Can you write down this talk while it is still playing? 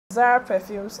Zara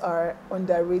perfumes are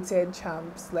underrated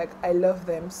champs. Like, I love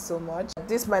them so much.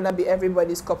 This might not be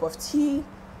everybody's cup of tea.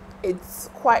 It's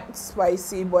quite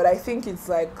spicy, but I think it's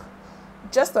like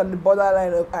just on the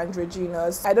borderline of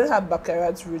androgynous. I don't have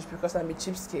Baccarat Rouge because I'm a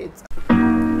cheapskate.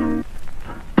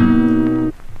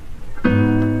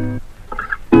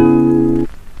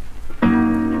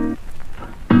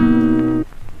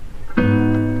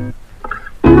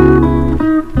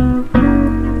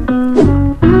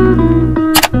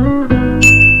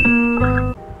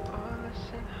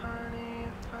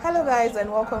 Hello guys,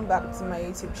 and welcome back to my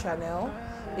YouTube channel.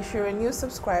 If you're a new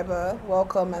subscriber,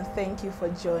 welcome and thank you for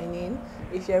joining.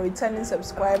 If you're a returning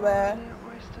subscriber,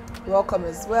 welcome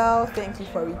as well. Thank you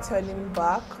for returning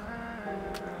back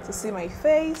to see my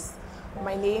face.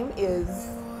 My name is,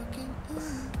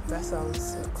 that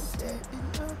sounds so good.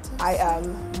 I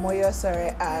am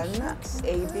Mancera Red,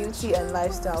 a beauty and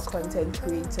lifestyle content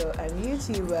creator and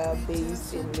YouTuber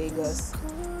based in Lagos,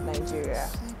 Nigeria.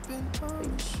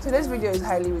 Today's video is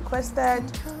highly requested.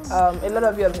 A lot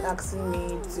of you have been asking me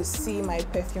to see my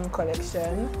perfume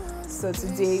collection, so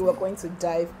today we're going to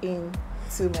dive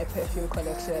into my perfume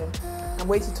collection. I'm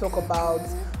going to talk about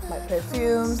my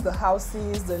perfumes, the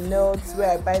houses, the notes,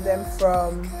 where I buy them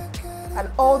from, and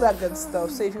all that good stuff.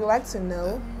 So if you would like to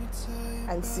know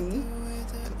and see,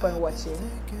 keep on watching.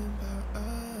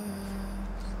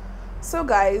 So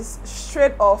guys,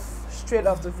 straight off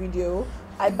the video,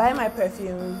 I buy my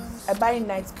perfumes, I buy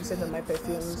 90% of my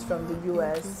perfumes from the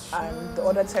US and the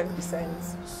other 10%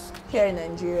 here in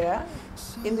Nigeria.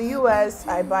 In the US,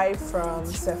 I buy from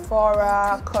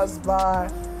Sephora,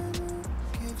 Cosbar,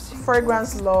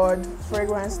 Fragrance Lord,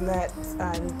 Fragrance Net,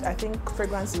 and I think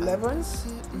Fragrance 11.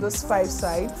 Those 5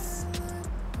 sites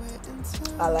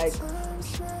are like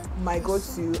my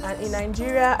go-to. And in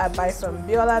Nigeria, I buy from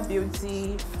Biola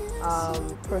Beauty,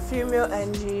 Perfume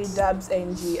NG, Dabs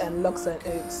NG, and Lux and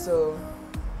X. So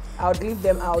I'll leave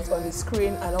them out on the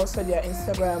screen and also their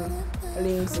Instagram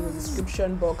links in the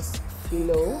description box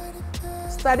below.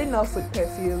 Starting off with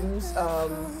perfumes,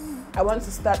 I want to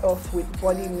start off with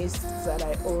body mists that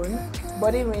I own.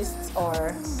 Body mists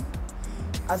are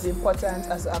as important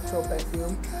as the actual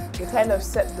perfume. They kind of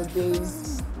set the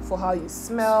base for how you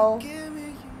smell.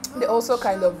 They also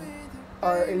kind of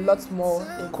are a lot more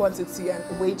in quantity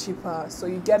and way cheaper, so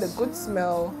you get a good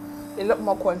smell, a lot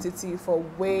more quantity for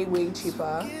way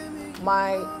cheaper.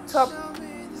 My top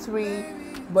 3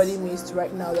 body mists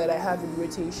right now that I have in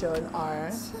rotation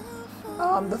are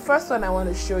the first one I want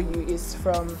to show you is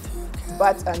from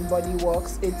Bath and Body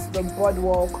Works. It's the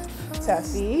Boardwalk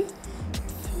Taffy.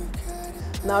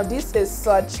 Now this is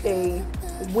such a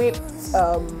whipped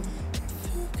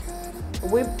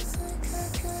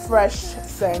fresh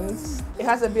scent. It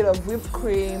has a bit of whipped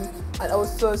cream and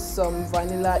also some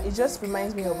vanilla. It just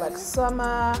reminds me of like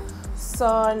summer,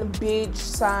 sun, beach,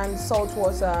 sand, salt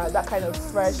water, that kind of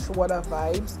fresh water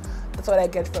vibes. That's what I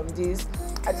get from this.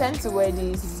 I tend to wear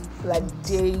these like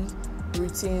day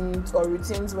routines or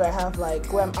routines where I have like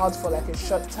where I'm out for like a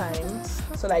short time.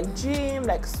 So like gym,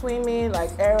 like swimming,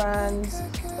 like errands,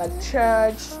 like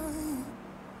church.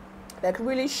 Like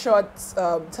really short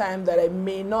time that I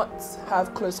may not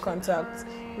have close contact,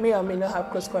 may or may not have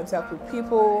close contact with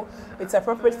people. It's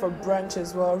appropriate for brunch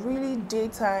as well. Really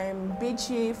daytime,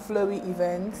 beachy, flowy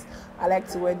events. I like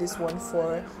to wear this one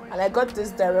for. And I got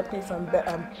this directly from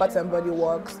Bath and Body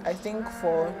Works. I think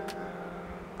for,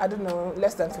 I don't know,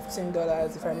 less than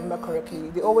 $15 if I remember correctly.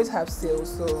 They always have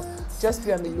sales, so just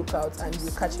be on the lookout and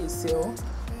you'll catch a sale.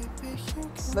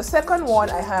 The second one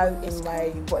I have in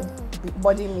my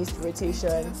body mist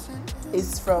rotation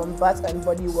is from Bath and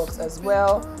Body Works as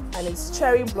well, and it's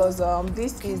Cherry Blossom.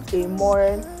 This is a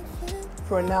more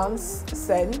pronounced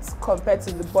scent compared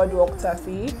to the Boardwalk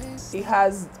Taffy. It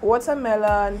has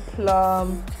watermelon,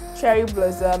 plum, cherry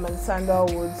blossom, and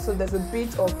sandalwood, so there's a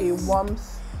bit of a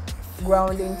warmth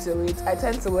grounding to it. I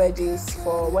tend to wear this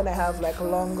for when I have like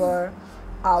longer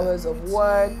hours of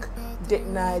work, date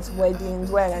nights, weddings,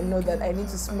 where I know that I need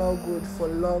to smell good for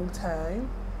a long time,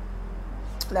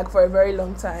 like for a very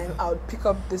long time. I'll pick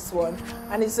up this one,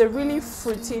 and it's a really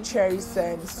fruity cherry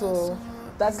scent, so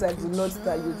that's like the notes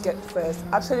that you get first.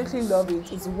 Absolutely love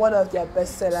it. It's one of their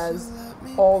best sellers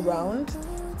all round.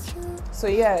 So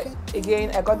yeah,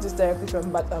 again, I got this directly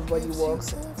from Bath and Body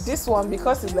Works. This one,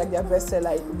 because it's like their best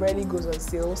seller, it rarely goes on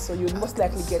sale, so you'll most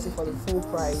likely get it for the full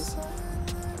price.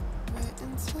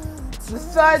 The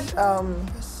third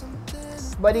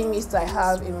body mist I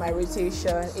have in my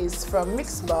rotation is from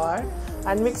Mix Bar,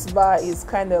 and Mix Bar is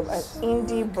kind of an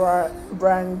indie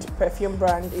perfume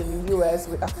brand in the US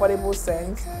with affordable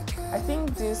scents. I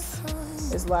think this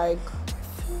is like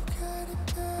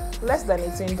less than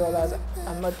 $18.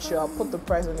 I'm not sure, I'll put the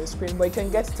price on the screen, but you can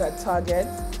get it at Target,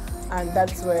 and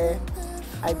that's where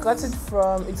I got it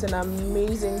from. It's an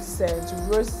amazing scent.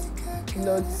 Rose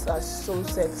notes are so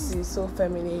sexy, so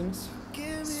feminine,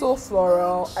 so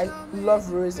floral. I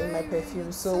love rose in my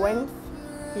perfume, so when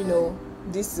you know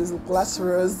this is glass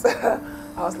rose, I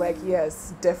was like,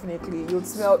 yes, definitely. You'd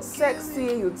smell sexy,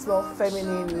 you'd smell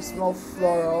feminine, you smell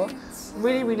floral.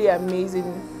 Really, really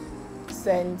amazing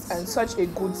scent and such a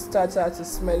good starter to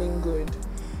smelling good.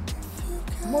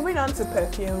 Moving on to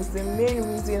perfumes, the main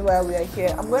reason why we are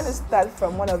here, I'm going to start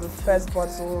from one of the first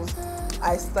bottles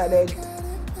I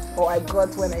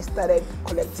got when I started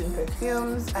collecting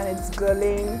perfumes, and it's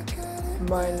Guerlain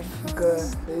Mon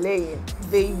Guerlain,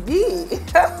 baby.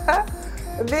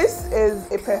 This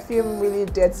is a perfume really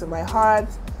dear to my heart,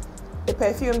 a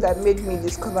perfume that made me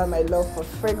discover my love for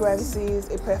fragrances,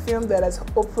 a perfume that has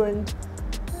opened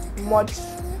much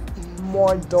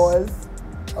more doors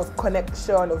of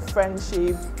connection, of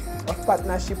friendship, of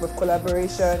partnership, of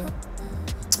collaboration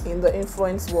in the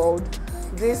influence world.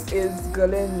 This is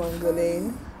Guerlain Mon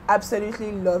Guerlain.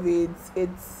 Absolutely love it.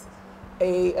 It's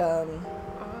a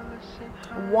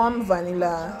warm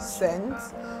vanilla scent,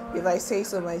 if I say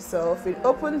so myself. It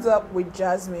opens up with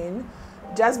jasmine.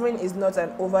 Jasmine is not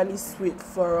an overly sweet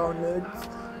floral note,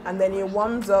 and then it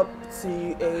warms up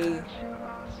to a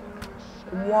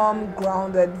warm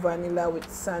grounded vanilla with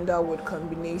sandalwood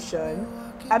combination.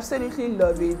 Absolutely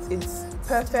love it. It's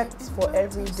perfect for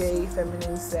everyday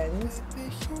feminine scent.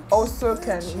 Also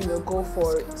can, you know, go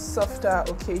for softer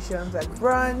occasions like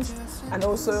brunch, and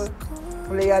also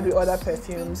layered with other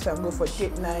perfumes, can go for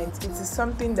date night. It is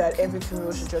something that every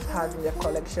female should just have in their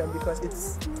collection, because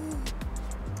it's,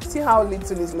 see how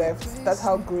little is left. That's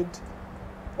how good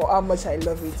or how much I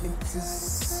love it. It is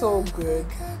so good.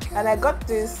 And I got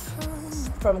this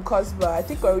from Cosba. I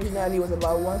think originally it was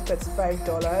about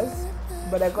 $135,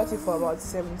 but I got it for about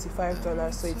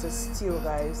 $75, so it's a steal,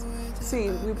 guys. See,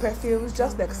 with perfumes,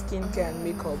 just like skincare and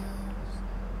makeup,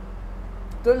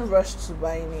 don't rush to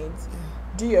buying it.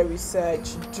 Do your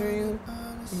research, do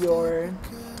your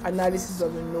analysis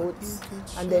of the notes,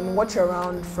 and then watch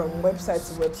around from website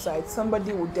to website.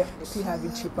 Somebody will definitely have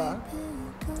it cheaper.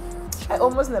 I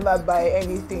almost never buy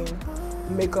anything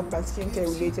makeup and skincare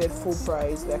related full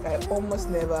price. Like, I almost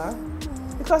never,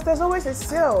 because there's always a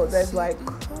sale. There's like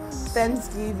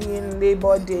Thanksgiving,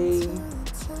 Labor Day,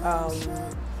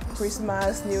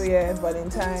 Christmas, New Year,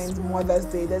 Valentine's, Mother's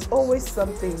Day. There's always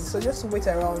something, so just wait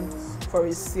around for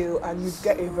a sale and you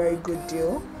get a very good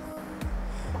deal.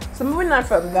 So moving on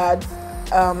from that,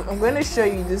 I'm going to show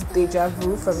you this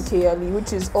Dejavu from Kayali,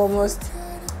 which is almost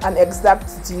an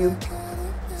exact dupe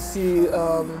to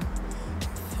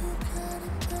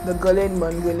the Guerlain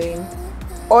Mon Guerlain.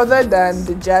 Other than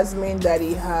the jasmine that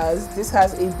it has, this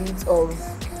has a bit of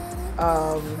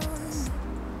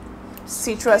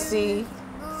citrusy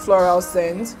floral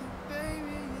scent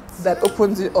that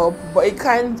opens it up, but it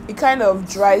kind of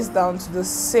dries down to the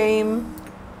same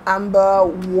amber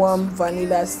warm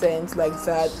vanilla scent like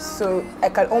that. So I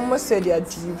can almost say they are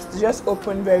dupes. They just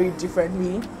open very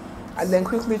differently and then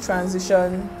quickly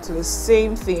transition to the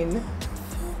same thing.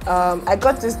 I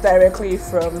got this directly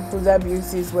from Huda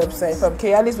Beauty's website, from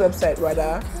Kayali's website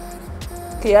rather.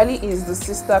 Kayali is the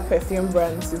sister perfume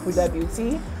brand to Huda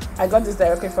Beauty. I got this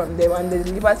directly from them and they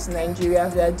delivered to Nigeria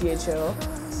via DHL.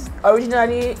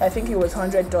 Originally, I think it was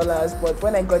 $100, but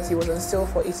when I got it, it was on sale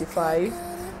for $85.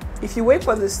 If you wait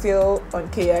for the sale on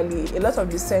Kayali, a lot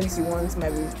of the scents you want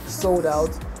might be sold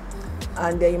out,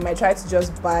 and then you might try to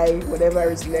just buy whatever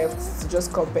is left to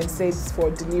just compensate for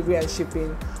delivery and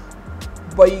shipping.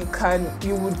 But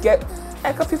you would get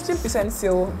like a 15%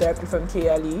 sale directly from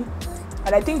Kayali.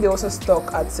 And I think they also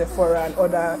stock at Sephora and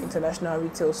other international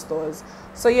retail stores.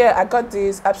 So yeah, I got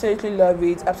this, absolutely love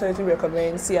it, absolutely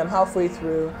recommend. See, I'm halfway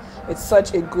through. It's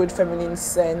such a good feminine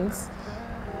scent.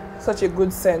 Such a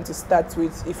good scent to start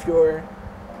with if you're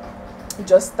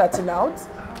just starting out.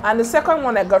 And the second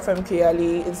one I got from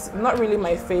Kayali is not really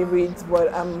my favorite,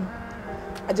 but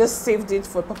I just saved it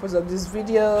for the purpose of this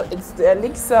video. It's the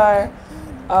Elixir.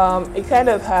 It kind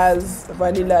of has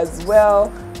vanilla as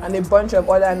well, and a bunch of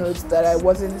other notes that I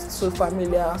wasn't so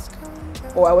familiar,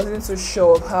 or I wasn't so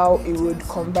sure of how it would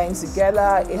combine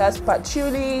together. It has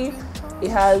patchouli,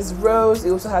 it has rose, it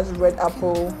also has red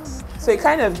apple. So it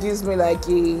kind of gives me like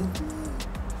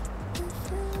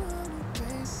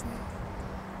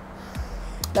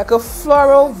a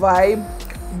floral vibe,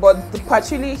 but the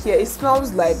patchouli here, it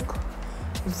smells like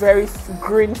very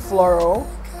green floral,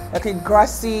 like a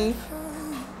grassy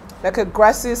like a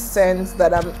grassy scent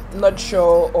that I'm not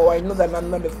sure, or I know that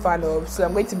I'm not a fan of, so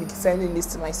I'm going to be sending this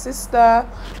to my sister.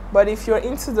 But if you're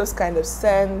into those kind of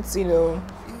scents, you know,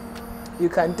 you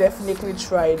can definitely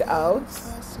try it out.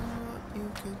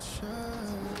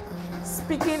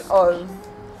 Speaking of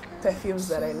perfumes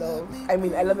that I love, I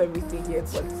mean, I love everything here,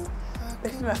 but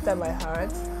perfume after my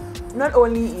heart. Not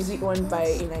only is it owned by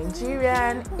a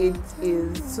Nigerian, it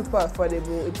is super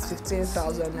affordable. It's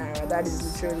 15,000 naira. That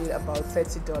is literally about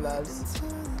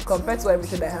 $30. Compared to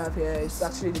everything I have here, it's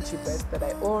actually the cheapest that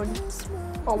I own.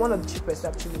 Or one of the cheapest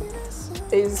actually.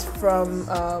 Is from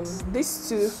these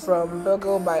two from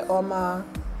BeguilebyOmmaa.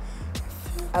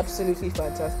 Absolutely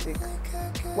fantastic.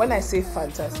 When I say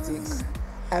fantastic,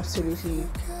 absolutely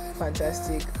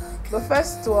fantastic. The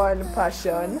first one,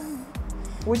 Passion,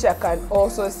 which I can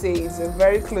also say is a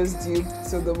very close dupe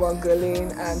to the Mon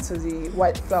Guerlain and to the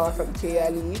White Flower from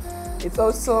Kayali. It's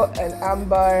also an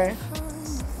amber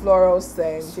floral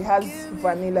scent. It has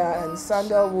vanilla and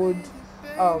sandalwood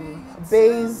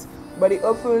base, but it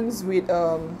opens with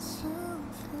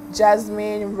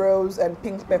jasmine, rose, and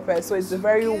pink pepper. So it's a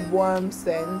very warm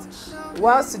scent.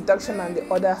 While Seduction, on the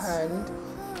other hand,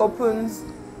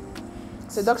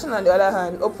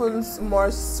 opens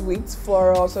more sweet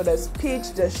floral. So there's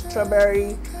peach, there's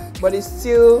strawberry, but it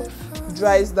still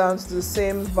dries down to the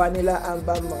same vanilla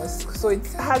amber musk. So it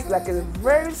has like a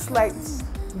very slight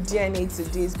DNA to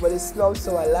this, but it smells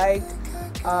so alike.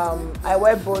 I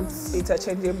wear both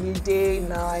interchangeably, day,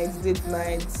 night, date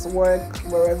nights, work,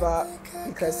 wherever.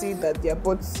 You can see that they're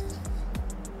both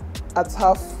at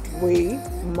halfway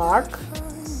mark.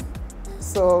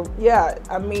 So yeah,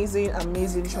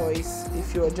 amazing choice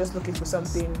if you're just looking for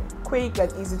something quick and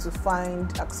easy to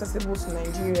find, accessible to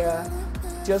Nigeria.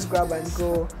 Just grab and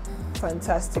go.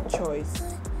 Fantastic choice.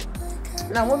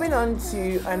 Now moving on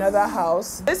to another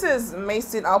house. This is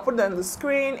Mason. I'll put it on the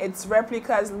screen. It's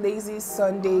Replica's Lazy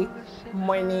Sunday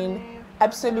Morning.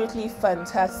 Absolutely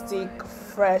fantastic,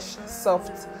 fresh,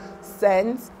 soft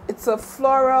scent. It's a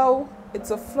floral,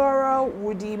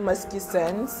 woody, musky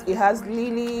scent. It has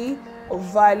lily,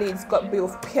 valley, it's got a bit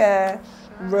of pear,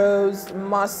 rose,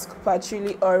 musk,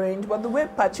 patchouli, orange. But the way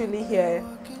patchouli here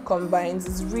combines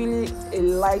is really a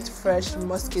light, fresh,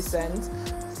 musky scent.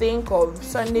 Think of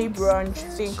Sunday brunch,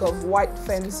 think of white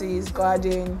fences,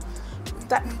 garden,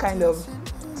 that kind of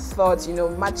thought, you know,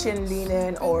 matching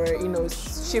linen or, you know,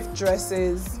 shift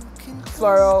dresses,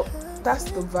 floral. That's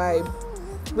the vibe.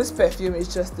 This perfume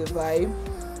is just the vibe.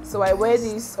 So I wear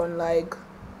this on like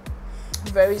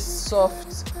very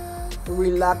soft,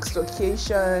 relaxed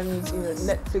occasions, you know,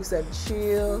 Netflix and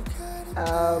chill,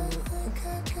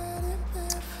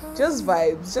 just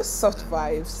vibes, just soft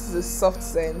vibes. The soft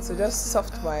scent, so just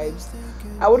soft vibes.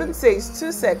 I wouldn't say it's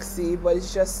too sexy, but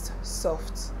it's just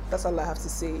soft. That's all I have to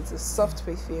say. It's a soft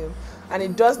perfume, and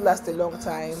it does last a long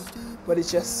time, but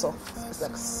it's just soft. It's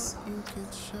like soft.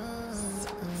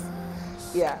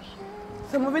 Yeah.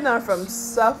 So moving on from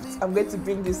soft, I'm going to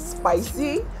bring this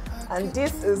spicy, and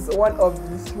this is one of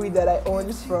the three that I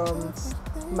own from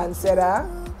Mancera.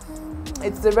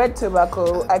 It's the Red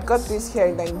Tobacco. I got this here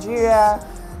in Nigeria,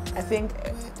 I think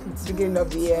it's the beginning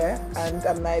of the year, and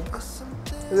I'm like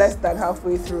less than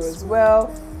halfway through as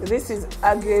well. This is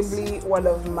arguably one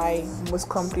of my most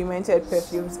complimented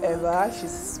perfumes ever.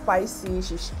 She's spicy,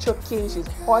 she's choking, she's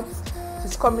hot,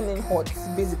 she's coming in hot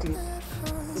basically.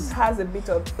 It has a bit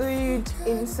of oud,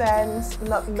 incense,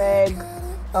 nutmeg,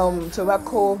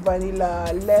 tobacco,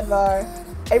 vanilla, leather,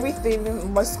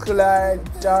 everything muscular,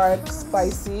 dark,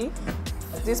 spicy.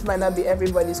 This might not be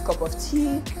everybody's cup of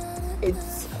tea.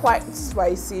 It's quite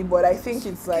spicy, but I think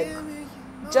it's like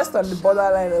just on the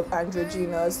borderline of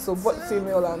androgynous, so both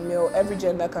female and male, every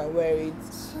gender can wear it.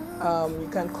 You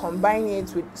can combine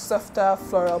it with softer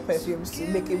floral perfumes to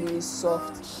make it really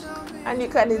soft, and you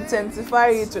can intensify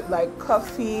it with like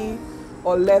coffee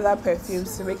or leather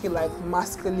perfumes to make it like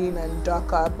masculine and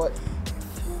darker. But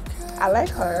I like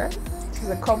her. She's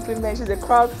a compliment. She's a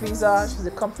crowd pleaser. She's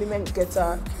a compliment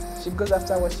getter. She goes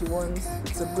after what she wants.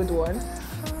 It's a good one.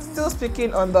 Still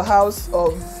speaking on the house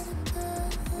of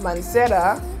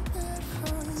Mancera,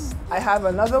 I have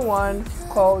another one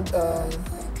called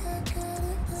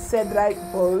Cedrat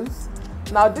Boise.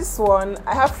 Now this one,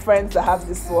 I have friends that have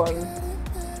this one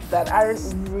that aren't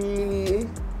really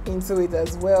into it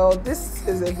as well. This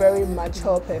is a very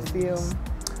mature perfume.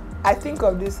 I think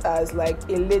of this as like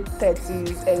a late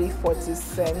 30s, early 40s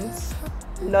scent.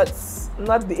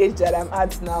 Not the age that I'm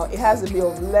at now. It has a bit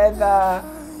of leather,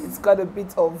 it's got a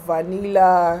bit of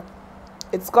vanilla,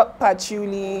 it's got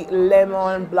patchouli,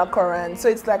 lemon, blackcurrant. So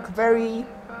it's like very,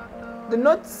 the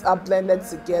notes are blended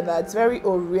together. It's very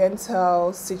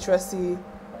oriental, citrusy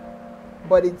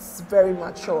but it's very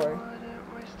mature.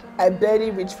 I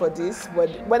barely reach for this, but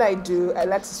when I do, I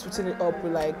like to sweeten it up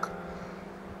with like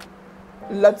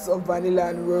lots of vanilla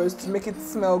and rose to make it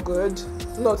smell good.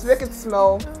 No, to make it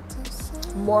smell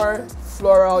more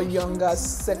floral, younger,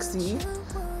 sexy.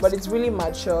 But it's really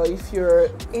mature. If you're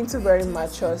into very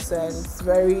mature scents,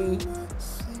 very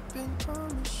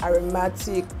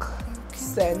aromatic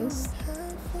scents,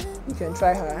 you can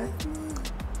try her.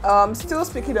 Still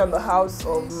speaking on the house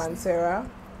of Mancera.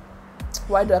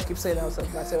 Why do I keep saying house of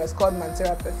Mancera? It's called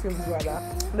Mancera Perfumes rather.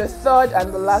 The third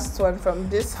and the last one from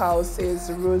this house is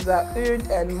Roseaoud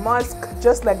and Musc.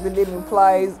 Just like the name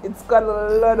implies, it's got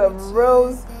a lot of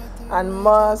rose and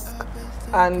musk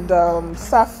and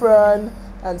saffron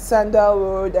and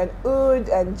sandalwood and oud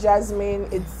and jasmine.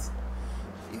 It's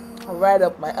right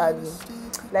up my alley.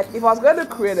 Like if I was going to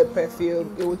create a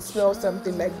perfume, it would smell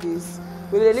something like this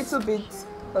with a little bit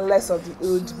less of the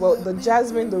oud, but the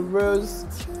jasmine, the rose,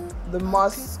 the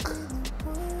musk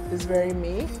is very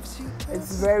me.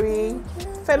 It's very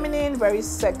feminine, very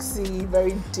sexy,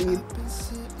 very deep.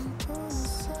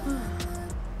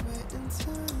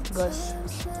 Gosh.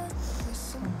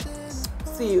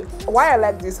 See, why I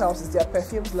like this house is their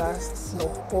perfumes last the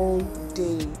whole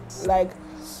day. Like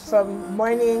from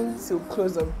morning till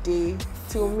close of day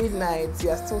till midnight, you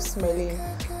are still smelling.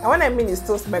 And when I mean it's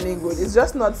still smelling good, it's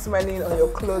just not smelling on your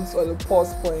clothes or the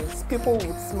pulse points. People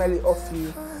would smell it off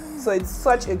you. So it's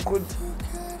such a good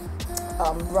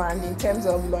brand in terms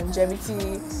of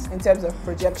longevity, in terms of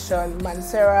projection.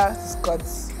 Mancera has got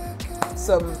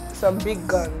some big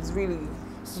guns, really.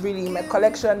 In my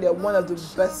collection, they're one of the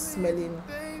best smelling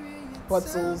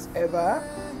bottles ever.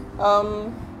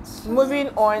 Moving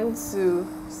on to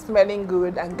smelling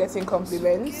good and getting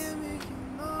compliments.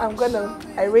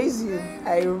 I raise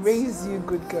you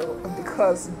good girl,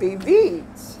 because baby,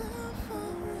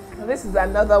 this is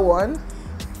another one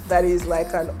that is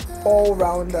like an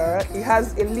all-rounder. It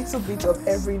has a little bit of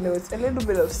every note, a little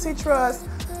bit of citrus,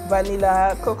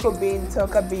 vanilla, cocoa bean,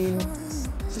 tonka bean.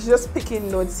 She's just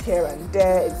picking notes here and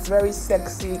there. It's very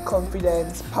sexy,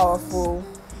 confident, powerful.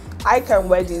 I can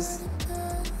wear this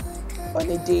on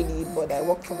a daily, but I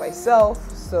work for myself,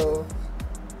 so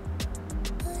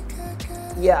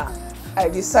yeah, I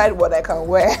decide what I can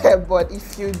wear. But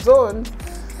if you don't,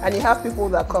 and you have people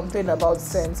that complain about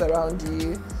scents around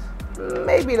you,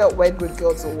 maybe not wear good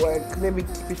girl to work, maybe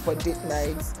keep it for date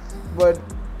nights, but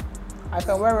I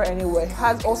can wear it anywhere.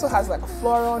 It also has like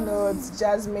floral notes,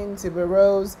 jasmine,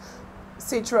 tuberose,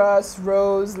 citrus,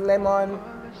 rose, lemon.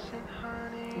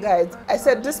 Guys, I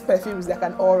said this perfume is like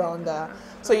an all-rounder.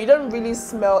 So you don't really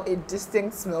smell a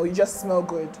distinct smell, you just smell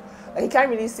good. Like you can't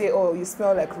really say, oh, you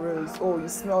smell like rose, oh, you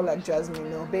smell like jasmine.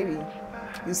 No, baby,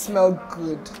 you smell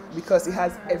good because it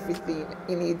has everything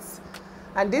in it.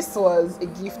 And this was a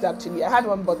gift actually. I had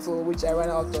one bottle which I ran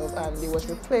out of and it was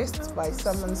replaced by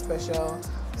someone special.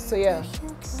 So yeah,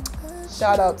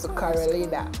 shout out to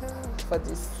Carolina for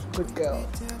this good girl.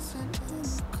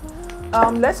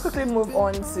 Let's quickly move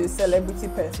on to celebrity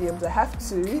perfumes. I have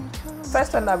two.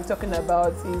 First one I'm talking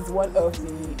about is one of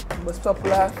the most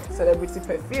popular celebrity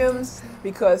perfumes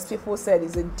because people said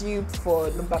it's a dupe for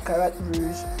the Baccarat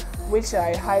Rouge, which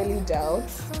I highly doubt.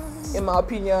 In my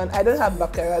opinion, I don't have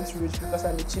Baccarat Rouge because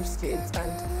I'm a cheapskate,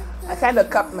 and I kind of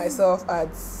capped myself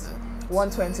at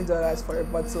 $120 for a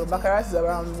bottle. Baccarat is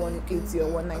around $180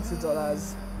 or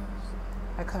 $190.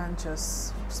 I can't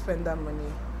just spend that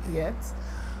money yet.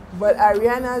 But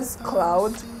Ariana's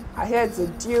Cloud, I hear it's a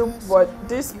dupe, but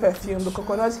this perfume, the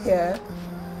coconut hair,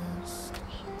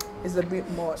 is a bit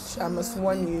much. I must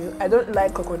warn you, I don't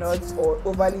like coconuts or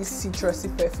overly citrusy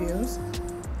perfumes.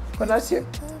 Coconut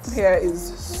hair is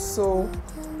so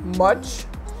much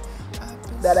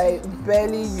that I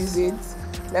barely use it.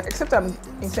 Like, except I'm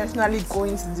intentionally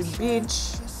going to the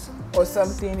beach or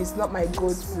something, it's not my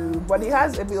go-to. But it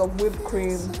has a bit of whipped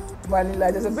cream,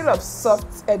 vanilla. There's a bit of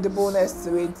soft edibleness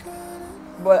to it.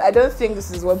 But I don't think this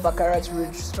is what Baccarat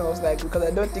Rouge smells like, because I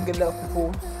don't think a lot of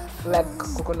people like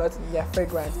coconut in their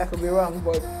fragrance. I could be wrong,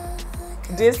 but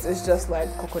this is just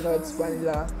like coconut,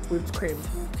 vanilla, whipped cream.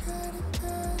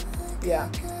 Yeah.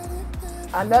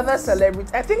 Another celebrity,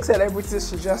 I think celebrities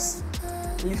should just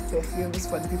leave perfumes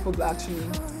for the people that actually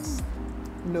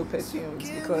know perfumes,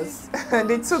 because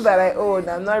the two that I own,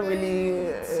 I'm not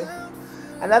really...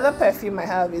 Another perfume I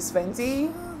have is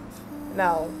Fenty.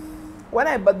 Now, when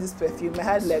I bought this perfume, I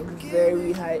had like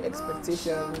very high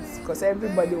expectations because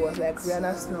everybody was like,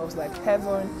 Rihanna smells like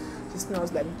heaven, she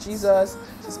smells like Jesus,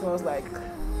 she smells like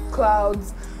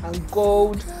clouds and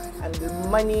gold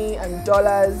and money and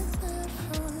dollars.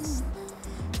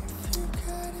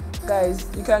 Guys,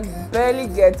 you can barely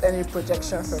get any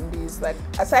projection from these, like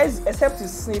except to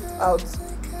sniff out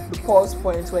the pulse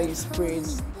point where you sprayed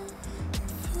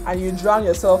and you drown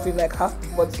yourself in like half the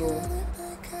bottle.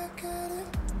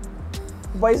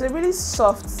 But it's a really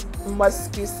soft,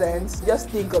 musky scent. Just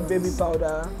think of baby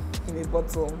powder in a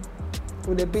bottle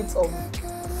with a bit of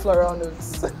floral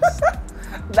notes.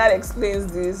 That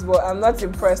explains this, but I'm not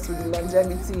impressed with the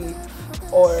longevity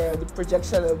or the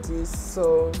projection of this.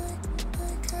 So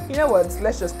you know what,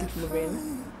 let's just keep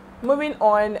moving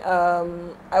on.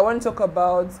 I want to talk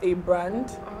about a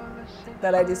brand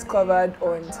that I discovered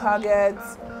on Target.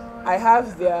 I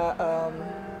have their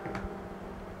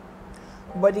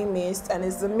body mist, and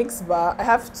it's a mix bar. I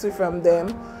have two from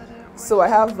them. So I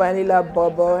have Vanilla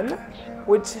Bourbon,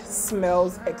 which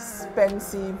smells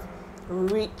expensive,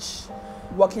 rich,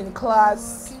 working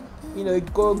class, you know,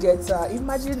 go-getter.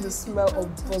 Imagine the smell of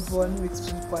bourbon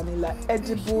mixed with vanilla,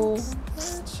 edible.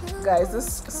 Guys,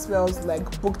 this smells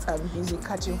like booked and busy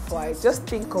catching flies. Just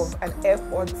think of an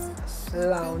airport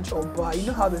lounge or bar. You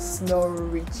know how they smell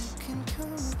rich?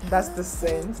 That's the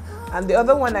scent. And the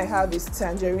other one I have is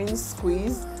Tangerine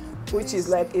Squeeze, which is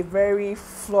like a very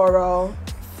floral,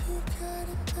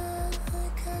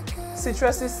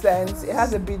 citrusy scent. It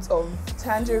has a bit of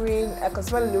tangerine. I can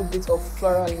smell a little bit of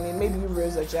floral in it, maybe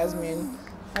rose or jasmine.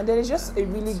 And then it's just a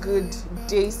really good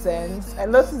day scent. I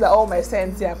noticed that all my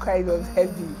scents here are kind of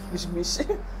heavy.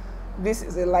 This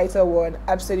is a lighter one.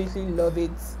 Absolutely love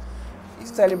it.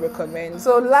 Totally recommend.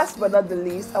 So last but not the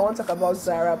least, I want to talk about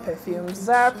Zara perfumes.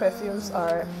 Zara perfumes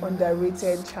are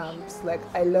underrated champs. Like,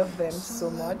 I love them so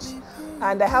much.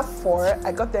 And I have 4.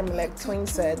 I got them in like twin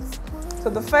sets. So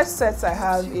the first sets I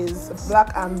have is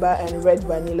black amber and red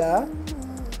vanilla.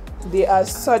 They are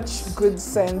such good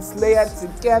scents, layered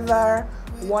together,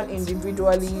 one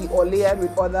individually or layered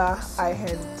with other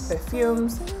high-end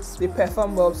perfumes. They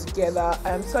perform well together. I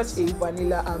am such a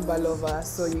vanilla amber lover,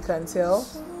 so you can tell.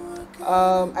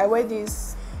 I wear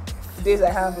these days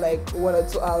I have like 1 or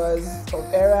 2 hours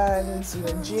of errands, you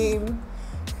know, gym,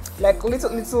 like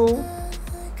little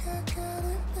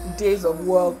days of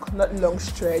work, not long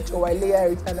stretch, or I layer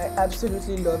it and I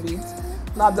absolutely love it.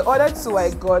 Now the other 2 I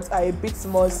got are a bit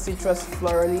more citrus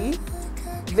florally.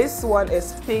 This one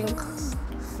is pink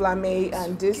Flambe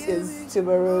and this is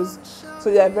Tuberose. So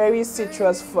they are very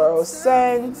citrus floral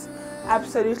scents.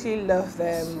 Absolutely love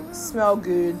them. Smell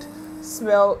good,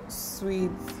 smell sweet.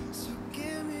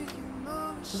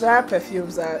 Zara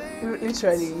perfumes are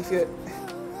literally, if you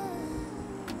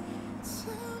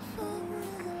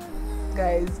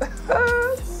guys,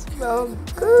 smell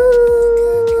good.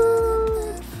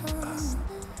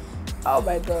 Oh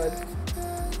my god.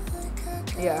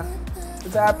 Yeah,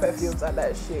 Zara perfumes are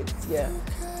that shit. Yeah.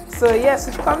 So yes,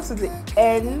 we've come to the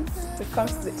end. We've come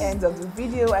to the end of the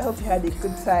video. I hope you had a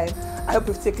good time. I hope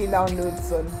you've taken down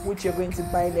notes on which you're going to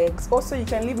buy next. Also, you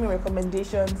can leave me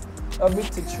recommendations of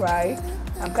it to try.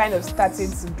 I'm kind of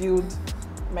starting to build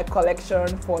my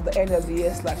collection for the end of the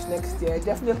year / next year.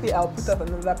 Definitely, I'll put up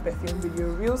another perfume video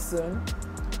real soon.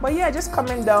 But yeah, just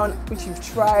comment down which you've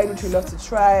tried, which you love to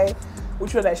try,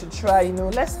 which one I should try. You know,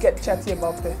 let's get chatty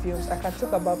about perfumes. I can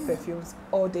talk about perfumes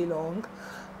all day long.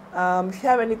 If you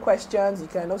have any questions, you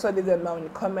can also leave them down in the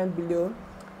comment below.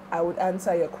 I would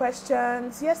answer your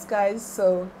questions. Yes guys,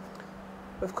 so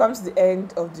we've come to the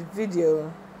end of the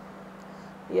video.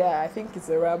 Yeah, I think it's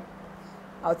a wrap.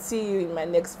 I'll see you in my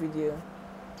next video.